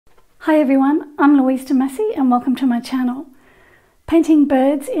Hi everyone, I'm Louise Masi and welcome to my channel. Painting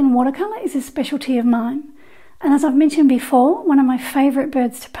birds in watercolour is a specialty of mine, and as I've mentioned before, one of my favourite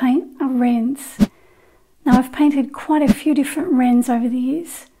birds to paint are wrens. Now I've painted quite a few different wrens over the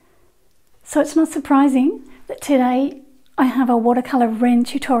years, so it's not surprising that today I have a watercolour wren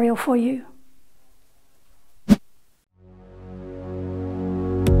tutorial for you.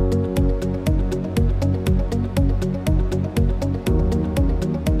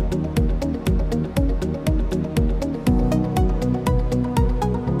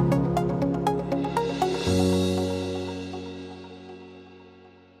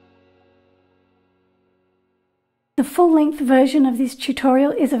 The full-length version of this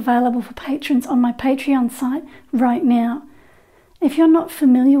tutorial is available for patrons on my Patreon site right now. If you're not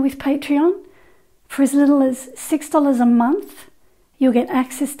familiar with Patreon, for as little as $6 a month, you'll get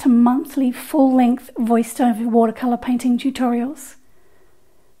access to monthly full-length voiced-over watercolour painting tutorials.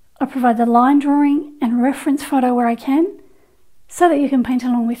 I provide the line drawing and reference photo where I can, so that you can paint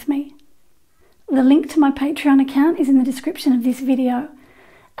along with me. The link to my Patreon account is in the description of this video.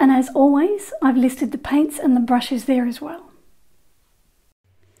 And as always, I've listed the paints and the brushes there as well.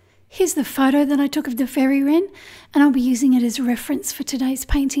 Here's the photo that I took of the fairy wren, and I'll be using it as reference for today's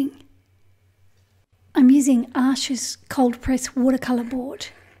painting. I'm using Arches cold press watercolour board,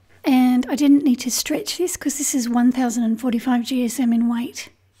 and I didn't need to stretch this because this is 1045 GSM in weight.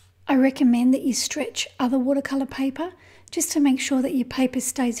 I recommend that you stretch other watercolour paper just to make sure that your paper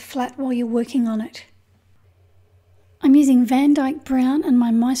stays flat while you're working on it. I'm using Van Dyke Brown and my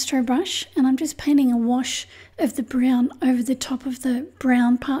Maestro brush, and I'm just painting a wash of the brown over the top of the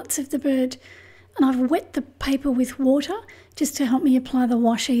brown parts of the bird, and I've wet the paper with water just to help me apply the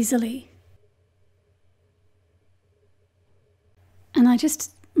wash easily. And I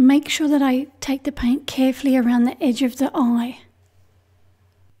just make sure that I take the paint carefully around the edge of the eye.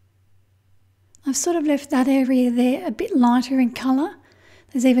 I've sort of left that area there a bit lighter in colour.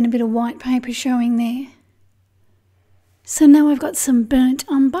 There's even a bit of white paper showing there. So now I've got some burnt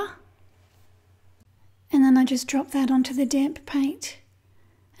umber, and then I just drop that onto the damp paint,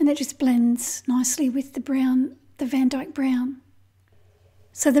 and it just blends nicely with the brown, the Van Dyke Brown.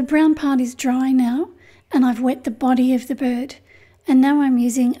 So the brown part is dry now, and I've wet the body of the bird, and now I'm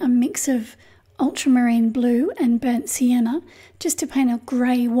using a mix of ultramarine blue and burnt sienna just to paint a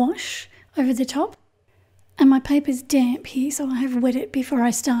grey wash over the top. And my paper's damp here, so I have wet it before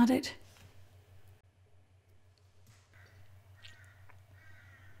I started.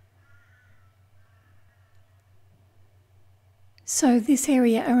 So this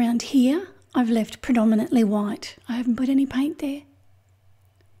area around here, I've left predominantly white. I haven't put any paint there.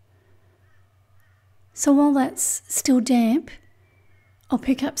 So while that's still damp, I'll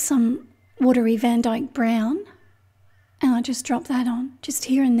pick up some watery Van Dyke Brown, and I just drop that on, just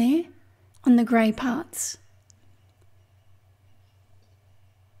here and there, on the grey parts.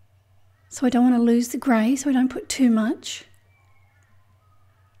 So I don't want to lose the grey, so I don't put too much.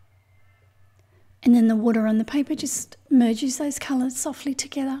 And then the water on the paper just merges those colours softly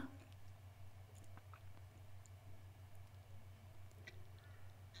together.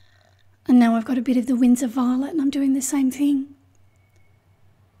 And now I've got a bit of the Winsor Violet, and I'm doing the same thing.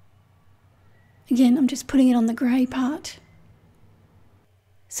 Again, I'm just putting it on the grey part.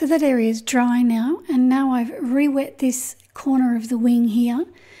 So that area is dry now, and now I've re-wet this corner of the wing here,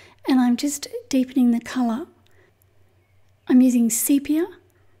 and I'm just deepening the colour. I'm using sepia,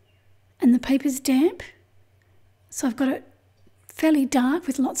 and the paper's damp, so I've got it fairly dark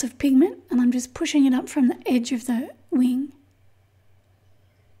with lots of pigment, and I'm just pushing it up from the edge of the wing.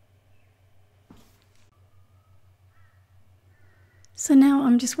 So now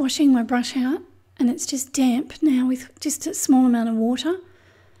I'm just washing my brush out, and it's just damp now with just a small amount of water,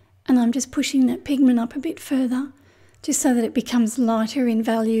 and I'm just pushing that pigment up a bit further just so that it becomes lighter in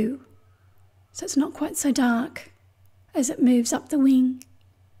value, so it's not quite so dark as it moves up the wing.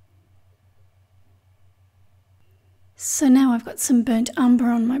 So now I've got some burnt umber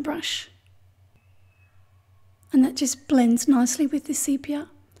on my brush, and that just blends nicely with the sepia.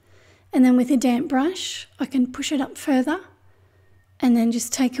 And then with a damp brush, I can push it up further and then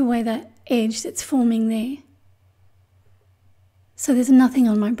just take away that edge that's forming there. So there's nothing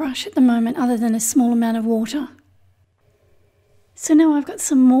on my brush at the moment other than a small amount of water. So now I've got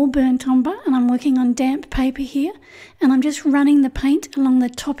some more burnt umber, and I'm working on damp paper here, and I'm just running the paint along the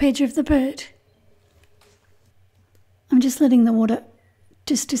top edge of the bird. I'm just letting the water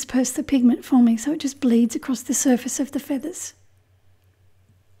just disperse the pigment for me so it just bleeds across the surface of the feathers.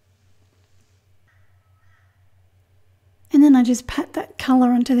 And then I just pat that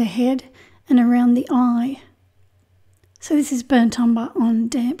colour onto the head and around the eye. So this is burnt umber on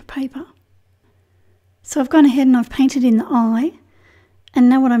damp paper. So I've gone ahead and I've painted in the eye, and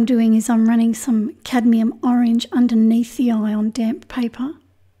now what I'm doing is I'm running some cadmium orange underneath the eye on damp paper,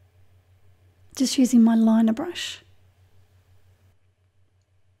 just using my liner brush.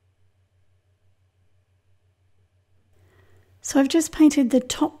 So I've just painted the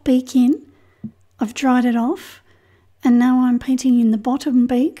top beak in, I've dried it off, and now I'm painting in the bottom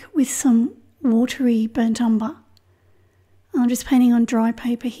beak with some watery burnt umber. I'm just painting on dry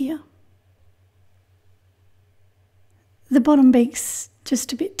paper here. The bottom beak's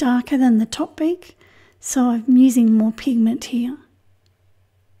just a bit darker than the top beak, so I'm using more pigment here.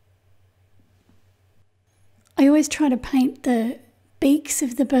 I always try to paint the beaks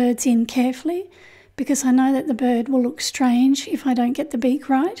of the birds in carefully, because I know that the bird will look strange if I don't get the beak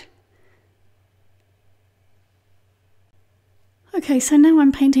right. Okay, so now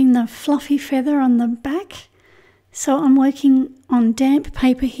I'm painting the fluffy feather on the back. So I'm working on damp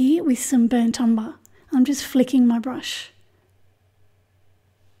paper here with some burnt umber. I'm just flicking my brush.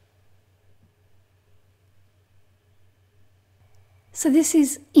 So this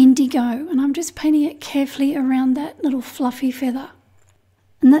is indigo, and I'm just painting it carefully around that little fluffy feather.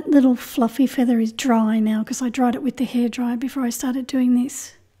 And that little fluffy feather is dry now because I dried it with the hairdryer before I started doing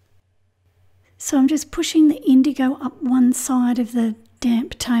this. So I'm just pushing the indigo up one side of the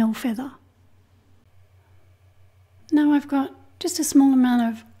damp tail feather. Now I've got just a small amount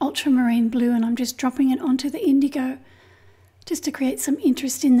of ultramarine blue, and I'm just dropping it onto the indigo just to create some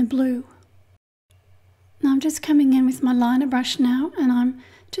interest in the blue. Now I'm just coming in with my liner brush now, and I'm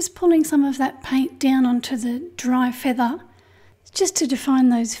just pulling some of that paint down onto the dry feather just to define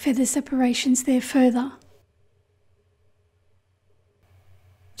those feather separations there further.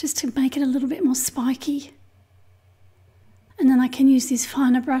 Just to make it a little bit more spiky. And then I can use this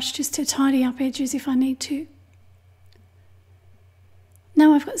finer brush just to tidy up edges if I need to.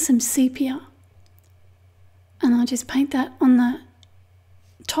 Now I've got some sepia, and I'll just paint that on the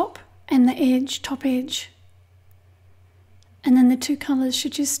top and the edge, top edge. And then the two colours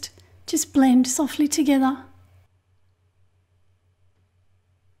should just blend softly together.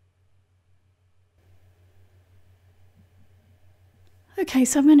 Okay,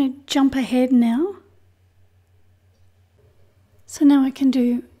 so I'm going to jump ahead now. So now I can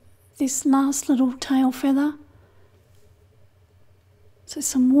do this last little tail feather. So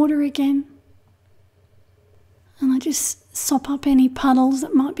some water again. And I just sop up any puddles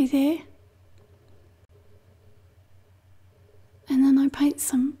that might be there. And then I paint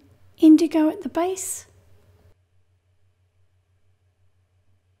some indigo at the base.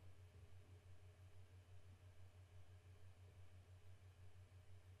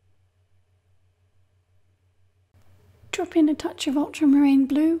 Drop in a touch of ultramarine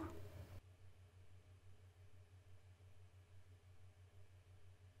blue.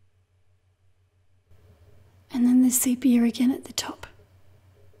 And then the sepia again at the top.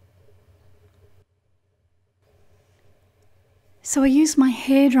 So I used my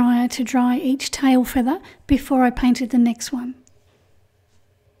hairdryer to dry each tail feather before I painted the next one.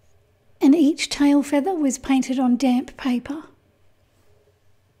 And each tail feather was painted on damp paper.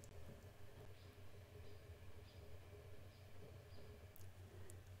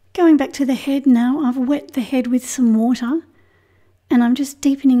 Going back to the head now, I've wet the head with some water, and I'm just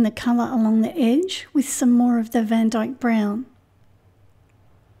deepening the colour along the edge with some more of the Van Dyke brown.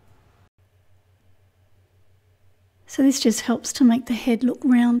 So this just helps to make the head look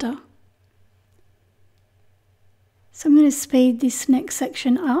rounder. So I'm going to speed this next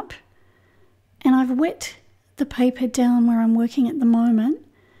section up, and I've wet the paper down where I'm working at the moment,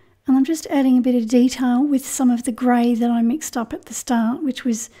 and I'm just adding a bit of detail with some of the grey that I mixed up at the start, which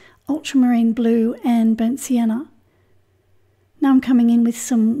was ultramarine blue and burnt sienna. Now I'm coming in with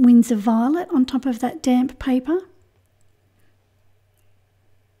some Winsor violet on top of that damp paper.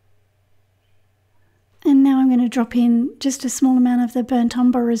 And now I'm going to drop in just a small amount of the burnt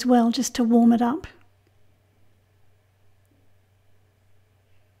umber as well, just to warm it up.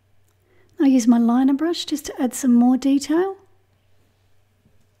 I use my liner brush just to add some more detail.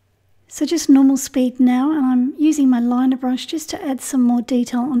 So just normal speed now, and I'm using my liner brush just to add some more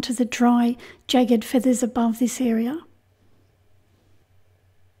detail onto the dry, jagged feathers above this area.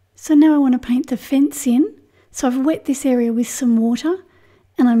 So now I want to paint the fence in. So I've wet this area with some water,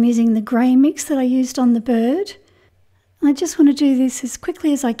 and I'm using the grey mix that I used on the bird. And I just want to do this as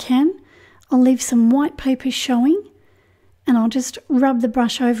quickly as I can. I'll leave some white paper showing, and I'll just rub the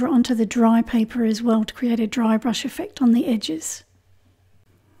brush over onto the dry paper as well to create a dry brush effect on the edges.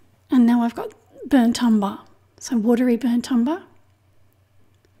 And now I've got burnt umber, so watery burnt umber.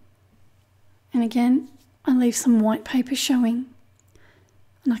 And again, I leave some white paper showing,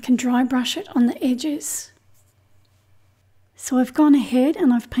 and I can dry brush it on the edges. So I've gone ahead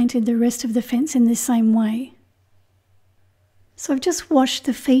and I've painted the rest of the fence in the same way. So I've just washed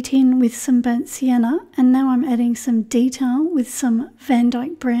the feet in with some burnt sienna, and now I'm adding some detail with some Van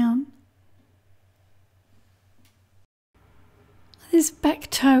Dyke brown. This back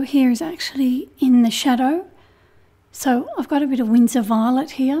toe here is actually in the shadow, so I've got a bit of Winsor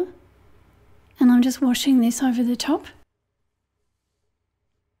violet here, and I'm just washing this over the top.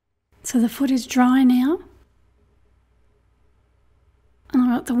 So the foot is dry now, and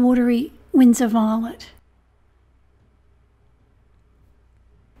I've got the watery Winsor violet.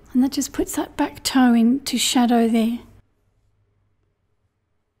 And that just puts that back toe into shadow there.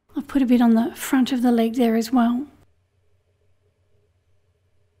 I've put a bit on the front of the leg there as well.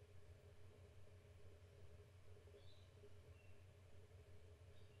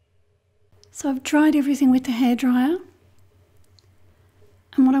 So I've dried everything with the hairdryer.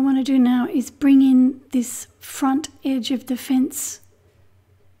 And what I want to do now is bring in this front edge of the fence.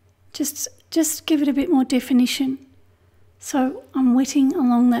 Just give it a bit more definition. So I'm wetting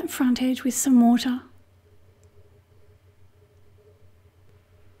along that front edge with some water.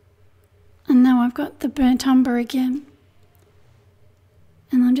 And now I've got the burnt umber again.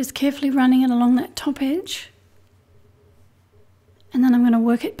 And I'm just carefully running it along that top edge. And then I'm going to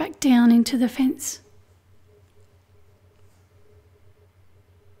work it back down into the fence.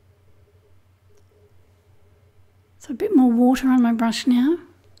 So a bit more water on my brush now.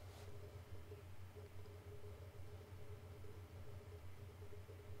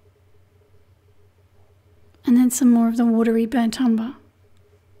 And then some more of the watery burnt umber.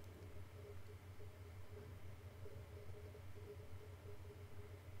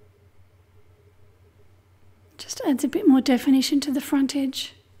 Just adds a bit more definition to the front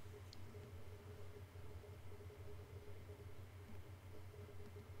edge.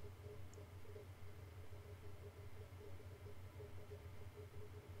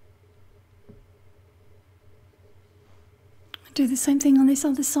 Do the same thing on this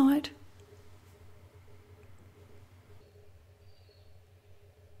other side.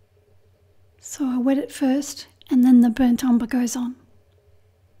 So I wet it first, and then the burnt umber goes on.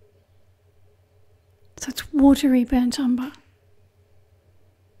 So it's watery burnt umber.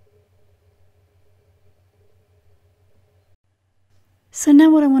 So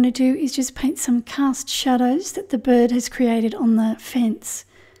now what I want to do is just paint some cast shadows that the bird has created on the fence.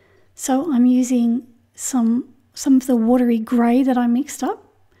 So I'm using some of the watery grey that I mixed up.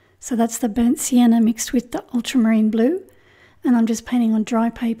 So that's the burnt sienna mixed with the ultramarine blue. And I'm just painting on dry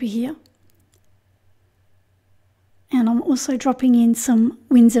paper here. And I'm also dropping in some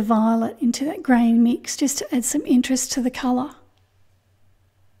Winsor violet into that grey mix just to add some interest to the colour.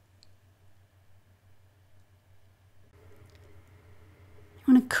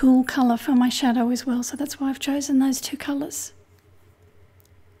 I want a cool colour for my shadow as well, so that's why I've chosen those two colours.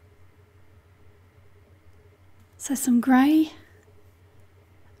 So some grey,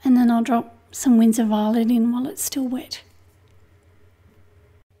 and then I'll drop some Winsor violet in while it's still wet.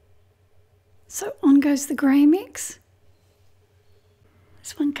 So on goes the grey mix.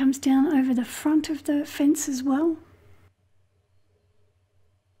 This one comes down over the front of the fence as well.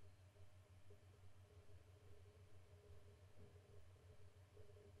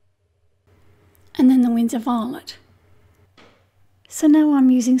 And then the Winsor violet. So now I'm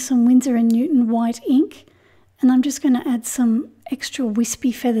using some Winsor & Newton white ink, and I'm just going to add some extra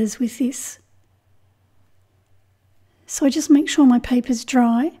wispy feathers with this. So I just make sure my paper's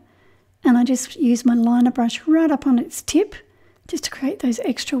dry, and I just use my liner brush right up on its tip just to create those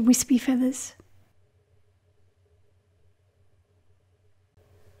extra wispy feathers.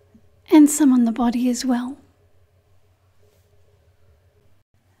 And some on the body as well.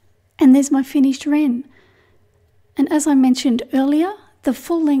 And there's my finished wren. And as I mentioned earlier, the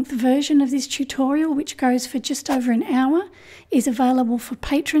full-length version of this tutorial, which goes for just over an hour, is available for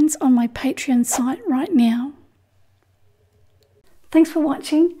patrons on my Patreon site right now. Thanks for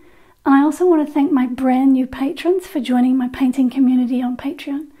watching, and I also want to thank my brand new patrons for joining my painting community on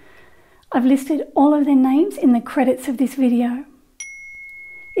Patreon. I've listed all of their names in the credits of this video.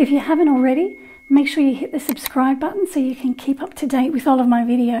 If you haven't already, make sure you hit the subscribe button so you can keep up to date with all of my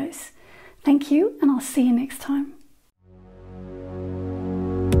videos. Thank you, and I'll see you next time.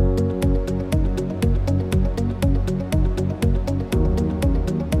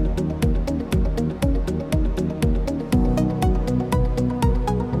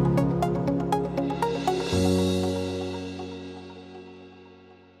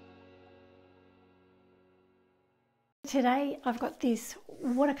 Today I've got this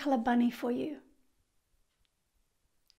watercolour bunny for you.